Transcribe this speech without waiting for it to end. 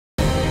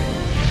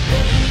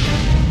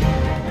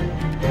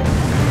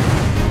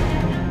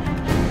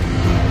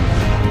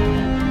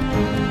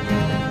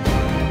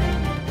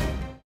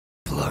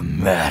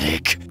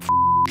idiotic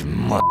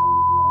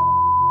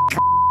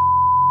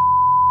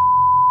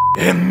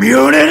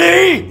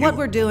immunity? What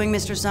we're doing,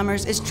 Mr.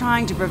 Summers, is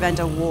trying to prevent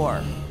a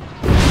war.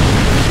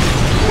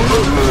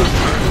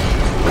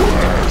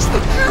 Where's the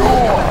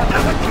cure?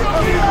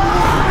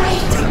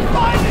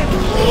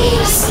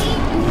 Please,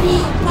 me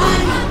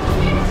body,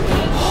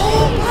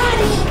 whole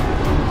body,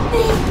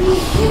 make me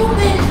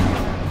human.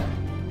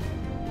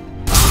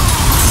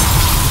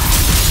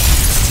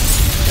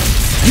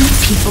 You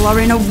people are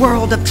in a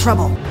world of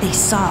trouble. They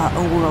saw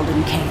a world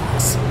in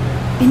chaos,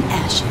 in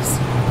ashes.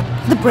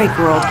 The break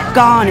world,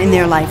 gone in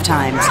their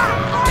lifetimes,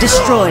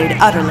 destroyed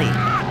utterly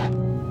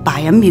by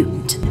a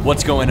mutant.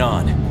 What's going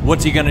on?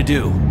 What's he gonna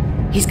do?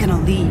 He's gonna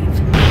leave.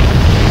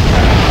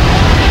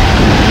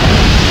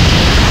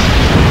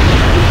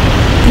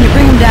 Can you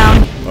bring him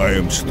down? I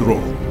am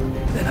strong.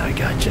 Then I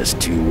got just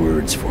 2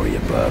 words for you,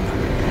 bub.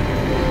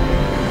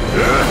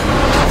 Did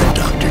the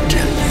doctor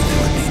tell you there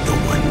would be no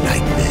more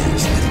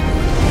nightmares, little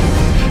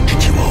one?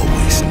 Did you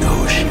always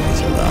know she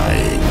was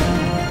lying?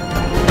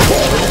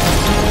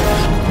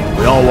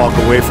 We all walk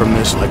away from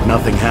this like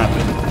nothing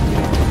happened.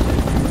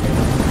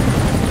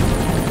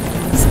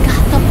 He's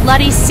got the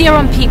bloody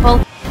serum, people.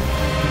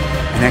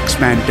 An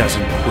X-Man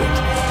doesn't quit.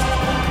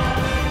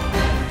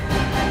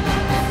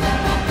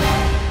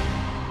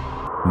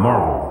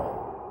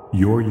 Marvel,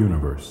 your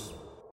universe.